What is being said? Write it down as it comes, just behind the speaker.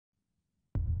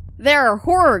There are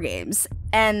horror games,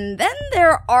 and then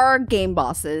there are game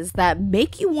bosses that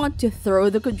make you want to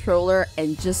throw the controller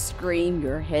and just scream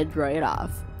your head right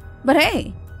off. But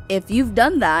hey, if you've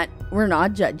done that, we're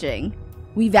not judging.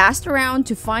 We've asked around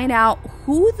to find out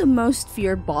who the most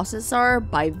feared bosses are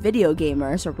by video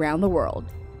gamers around the world.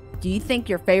 Do you think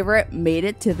your favorite made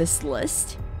it to this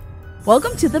list?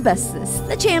 Welcome to the Bestest,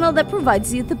 the channel that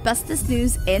provides you the bestest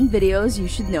news and videos you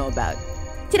should know about.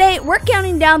 Today, we're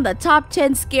counting down the top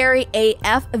 10 scary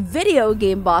AF video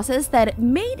game bosses that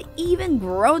made even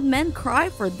grown men cry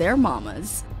for their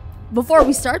mamas. Before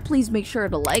we start, please make sure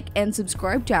to like and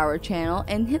subscribe to our channel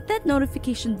and hit that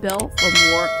notification bell for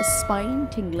more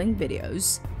spine-tingling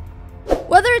videos.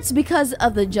 Whether it's because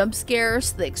of the jump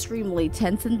scares, the extremely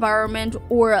tense environment,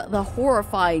 or the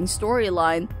horrifying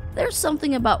storyline, there's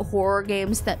something about horror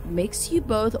games that makes you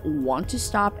both want to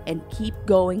stop and keep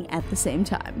going at the same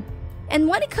time. And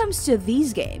when it comes to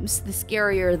these games, the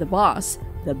scarier the boss,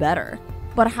 the better.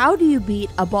 But how do you beat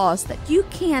a boss that you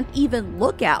can't even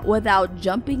look at without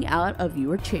jumping out of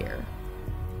your chair?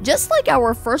 Just like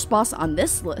our first boss on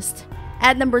this list,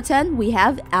 at number 10 we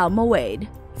have Alma Wade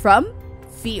from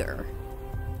Fear.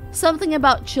 Something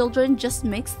about children just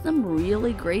makes them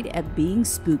really great at being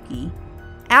spooky.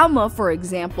 Alma, for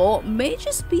example, may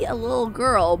just be a little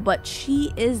girl, but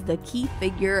she is the key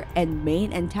figure and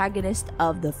main antagonist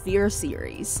of the Fear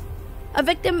series. A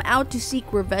victim out to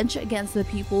seek revenge against the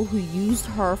people who used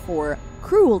her for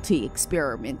cruelty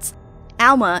experiments,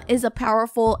 Alma is a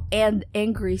powerful and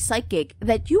angry psychic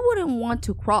that you wouldn't want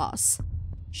to cross.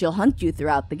 She'll hunt you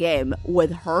throughout the game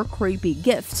with her creepy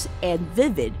gifts and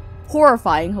vivid,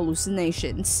 horrifying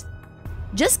hallucinations.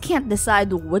 Just can't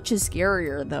decide which is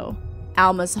scarier though.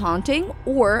 Alma's haunting,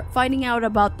 or finding out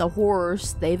about the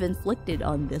horrors they've inflicted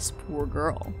on this poor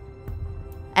girl.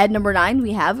 At number 9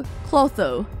 we have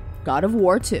Clotho, God of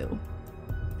War 2.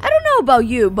 I don't know about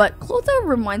you, but Clotho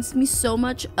reminds me so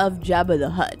much of Jabba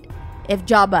the Hutt. If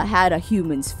Jabba had a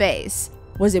human's face,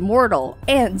 was immortal,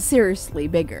 and seriously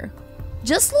bigger.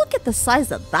 Just look at the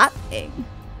size of that thing.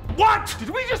 What? Did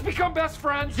we just become best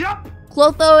friends? Yep!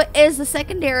 Clotho is the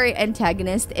secondary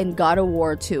antagonist in God of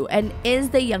War 2 and is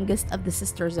the youngest of the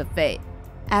Sisters of Fate.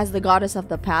 As the goddess of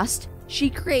the past, she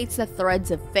creates the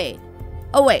threads of fate.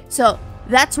 Oh wait, so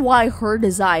that's why her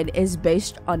design is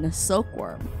based on a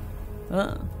silkworm.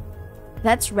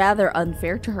 That's rather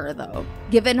unfair to her though,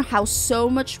 given how so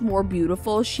much more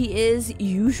beautiful she is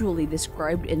usually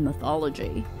described in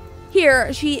mythology.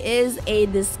 Here, she is a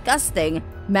disgusting,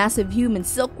 massive human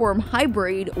silkworm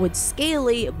hybrid with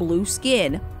scaly blue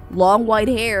skin, long white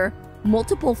hair,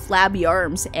 multiple flabby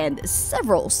arms, and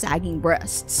several sagging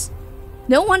breasts.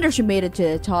 No wonder she made it to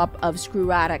the top of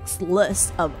Screw Addict's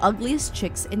list of ugliest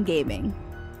chicks in gaming.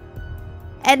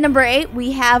 At number 8,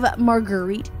 we have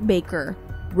Marguerite Baker,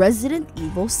 Resident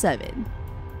Evil 7.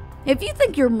 If you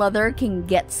think your mother can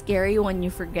get scary when you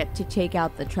forget to take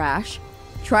out the trash,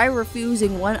 try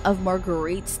refusing one of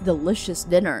Marguerite's delicious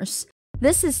dinners.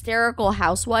 This hysterical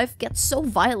housewife gets so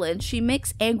violent she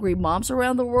makes angry moms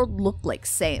around the world look like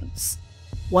saints.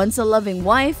 Once a loving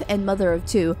wife and mother of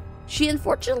 2, she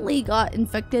unfortunately got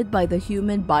infected by the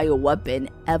human bioweapon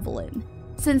Evelyn.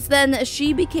 Since then,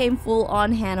 she became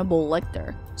full-on Hannibal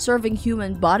Lecter, serving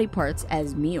human body parts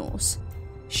as meals.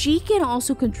 She can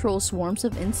also control swarms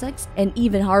of insects and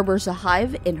even harbors a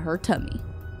hive in her tummy.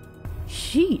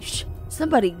 Sheesh.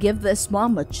 Somebody give this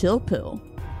mom a chill pill.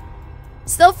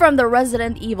 Still from the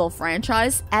Resident Evil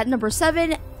franchise, at number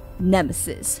 7,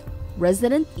 Nemesis,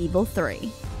 Resident Evil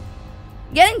 3.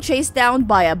 Getting chased down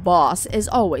by a boss is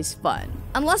always fun,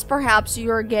 unless perhaps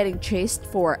you're getting chased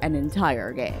for an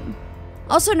entire game.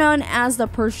 Also known as the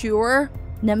Pursuer,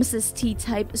 Nemesis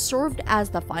T-Type served as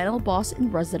the final boss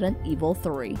in Resident Evil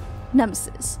 3,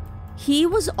 Nemesis. He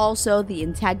was also the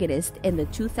antagonist in the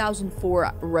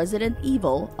 2004 Resident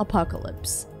Evil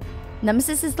Apocalypse.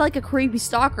 Nemesis is like a creepy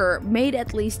stalker made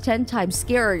at least 10 times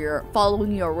scarier,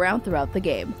 following you around throughout the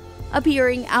game,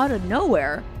 appearing out of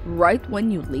nowhere right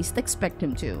when you least expect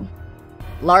him to.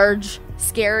 Large,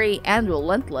 scary, and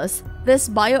relentless, this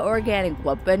bioorganic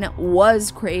weapon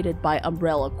was created by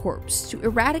Umbrella Corps to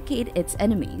eradicate its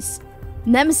enemies.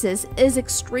 Nemesis is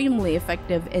extremely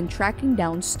effective in tracking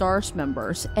down STARS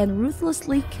members and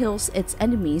ruthlessly kills its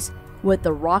enemies with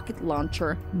the rocket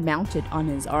launcher mounted on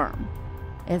his arm.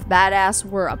 If Badass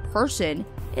were a person,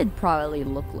 it'd probably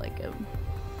look like him.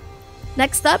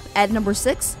 Next up, at number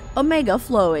 6, Omega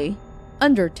Flowey,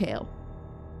 Undertale.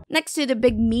 Next to the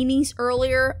big meanies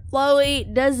earlier,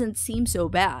 Flowey doesn't seem so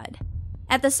bad.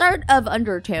 At the start of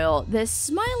Undertale, this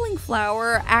smiling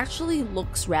flower actually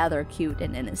looks rather cute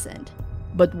and innocent.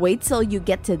 But wait till you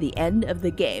get to the end of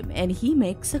the game and he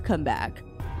makes a comeback.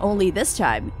 Only this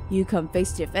time, you come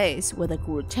face to face with a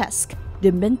grotesque,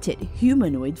 demented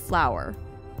humanoid flower.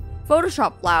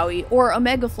 Photoshop Flowey, or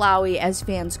Omega Flowey as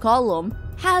fans call him,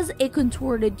 has a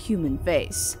contorted human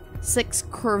face, 6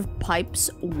 curved pipes,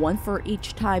 one for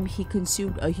each time he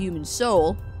consumed a human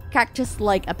soul,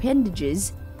 cactus-like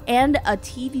appendages, and a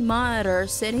TV monitor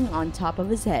sitting on top of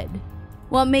his head.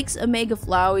 What makes Omega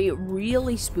Flowey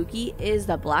really spooky is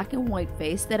the black and white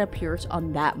face that appears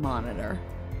on that monitor.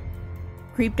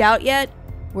 Creeped out yet?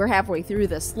 We're halfway through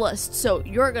this list, so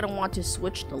you're gonna want to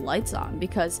switch the lights on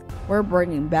because we're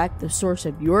bringing back the source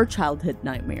of your childhood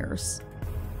nightmares.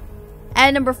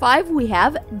 At number 5, we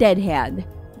have Dead Hand,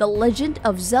 The Legend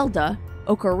of Zelda: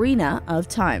 Ocarina of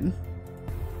Time.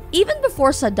 Even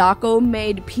before Sadako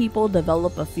made people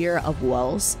develop a fear of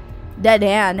wells, Dead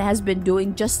Hand has been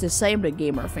doing just the same to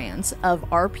gamer fans of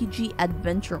RPG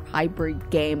adventure hybrid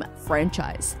game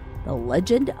franchise, The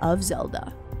Legend of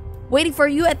Zelda. Waiting for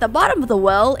you at the bottom of the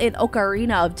well in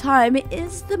Ocarina of Time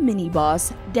is the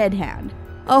mini-boss Dead Hand,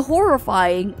 a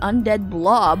horrifying undead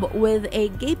blob with a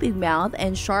gaping mouth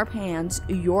and sharp hands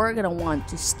you're gonna want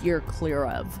to steer clear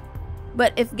of.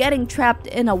 But if getting trapped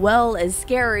in a well is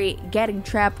scary, getting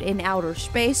trapped in outer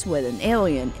space with an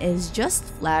alien is just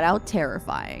flat out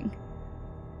terrifying.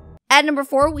 At number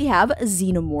 4, we have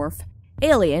Xenomorph: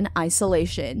 Alien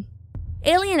Isolation.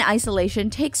 Alien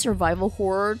Isolation takes survival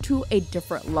horror to a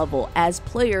different level as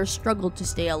players struggle to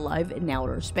stay alive in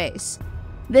outer space.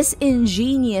 This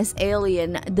ingenious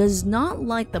alien does not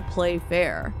like to play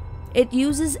fair. It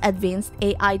uses advanced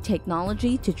AI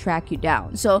technology to track you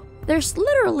down, so there's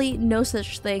literally no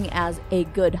such thing as a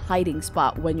good hiding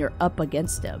spot when you're up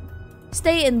against him.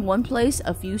 Stay in one place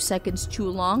a few seconds too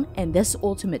long and this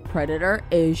ultimate predator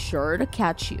is sure to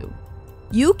catch you.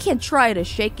 You can try to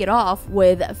shake it off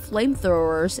with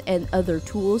flamethrowers and other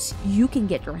tools you can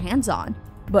get your hands on,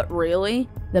 but really,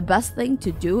 the best thing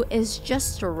to do is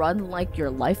just to run like your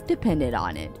life depended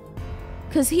on it.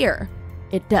 'Cause here,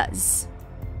 it does.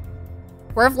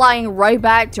 We're flying right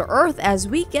back to Earth as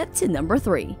we get to number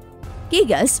 3,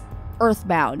 Giga's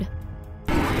Earthbound.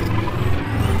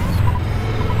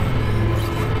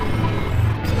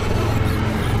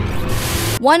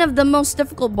 One of the most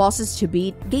difficult bosses to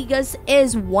beat, Gigas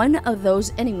is one of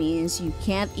those enemies you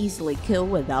can't easily kill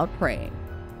without praying,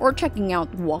 or checking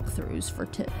out walkthroughs for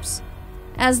tips.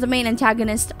 As the main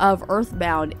antagonist of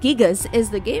Earthbound, Gigas is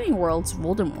the gaming world's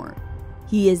Voldemort.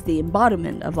 He is the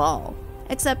embodiment of all,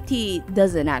 except he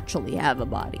doesn't actually have a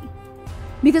body.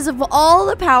 Because of all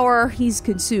the power he's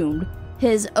consumed,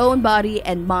 his own body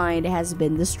and mind has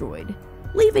been destroyed,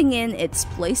 leaving in its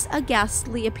place a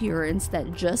ghastly appearance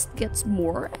that just gets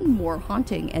more and more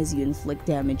haunting as you inflict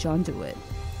damage onto it.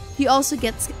 He also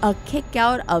gets a kick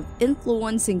out of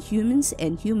influencing humans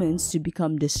and humans to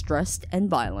become distressed and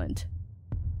violent.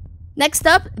 Next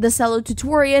up, the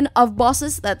salutatorian of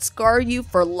bosses that scar you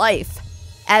for life.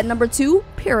 At number 2,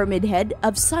 Pyramid Head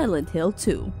of Silent Hill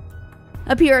 2.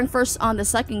 Appearing first on the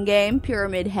second game,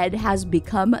 Pyramid Head has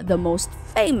become the most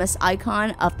famous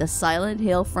icon of the Silent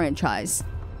Hill franchise.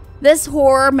 This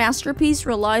horror masterpiece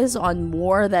relies on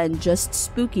more than just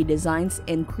spooky designs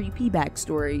and creepy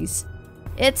backstories.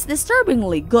 It's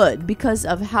disturbingly good because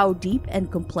of how deep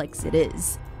and complex it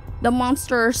is. The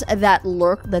monsters that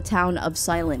lurk the town of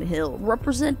Silent Hill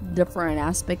represent different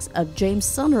aspects of James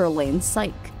Sunderland's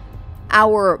psyche.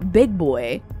 Our big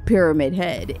boy, Pyramid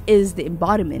Head, is the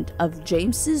embodiment of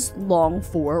James's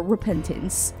long-for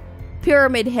repentance.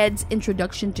 Pyramid Head's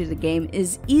introduction to the game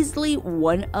is easily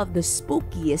one of the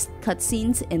spookiest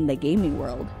cutscenes in the gaming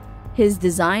world. His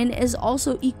design is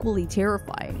also equally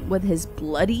terrifying, with his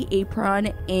bloody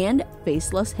apron and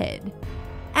faceless head.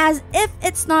 As if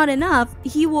it's not enough,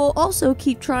 he will also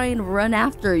keep trying to run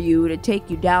after you to take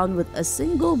you down with a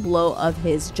single blow of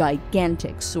his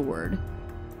gigantic sword.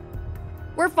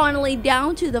 We're finally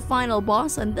down to the final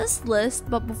boss on this list,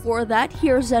 but before that,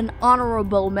 here's an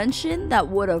honorable mention that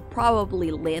would have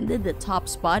probably landed the top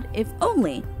spot if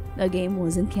only the game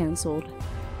wasn't cancelled.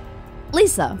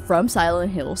 Lisa from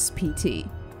Silent Hills PT.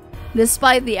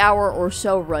 Despite the hour or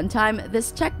so runtime,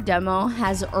 this tech demo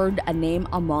has earned a name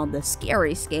among the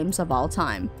scariest games of all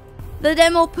time. The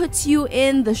demo puts you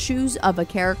in the shoes of a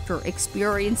character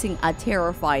experiencing a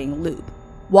terrifying loop,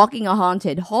 walking a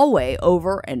haunted hallway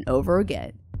over and over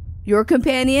again. Your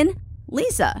companion?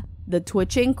 Lisa, the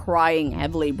twitching, crying,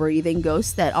 heavily breathing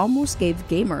ghost that almost gave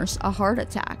gamers a heart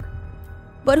attack.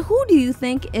 But who do you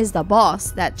think is the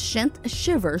boss that sent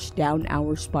shivers down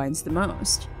our spines the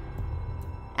most?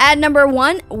 At number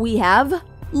 1, we have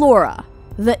Laura,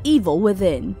 the Evil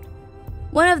Within.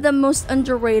 One of the most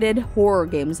underrated horror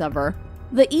games ever.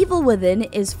 The Evil Within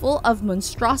is full of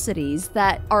monstrosities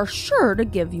that are sure to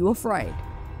give you a fright.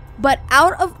 But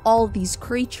out of all these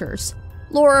creatures,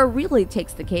 Laura really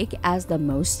takes the cake as the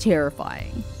most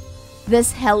terrifying.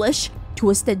 This hellish,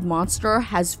 twisted monster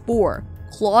has 4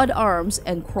 clawed arms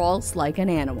and crawls like an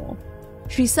animal.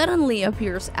 She suddenly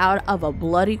appears out of a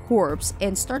bloody corpse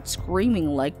and starts screaming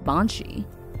like Banshee.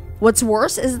 What's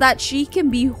worse is that she can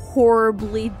be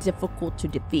horribly difficult to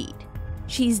defeat.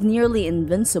 She's nearly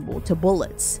invincible to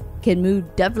bullets, can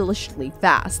move devilishly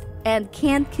fast, and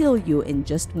can kill you in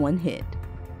just one hit.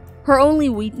 Her only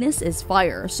weakness is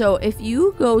fire, so if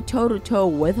you go toe-to-toe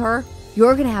with her,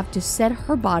 you're gonna have to set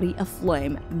her body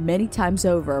aflame many times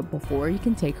over before you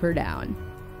can take her down.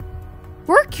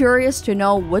 We're curious to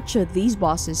know which of these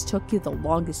bosses took you the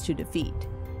longest to defeat.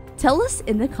 Tell us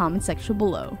in the comment section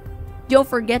below. Don't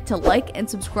forget to like and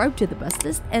subscribe to the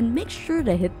Bestest, and make sure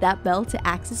to hit that bell to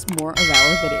access more of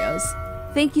our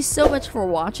videos. Thank you so much for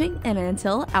watching, and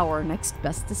until our next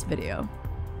Bestest video.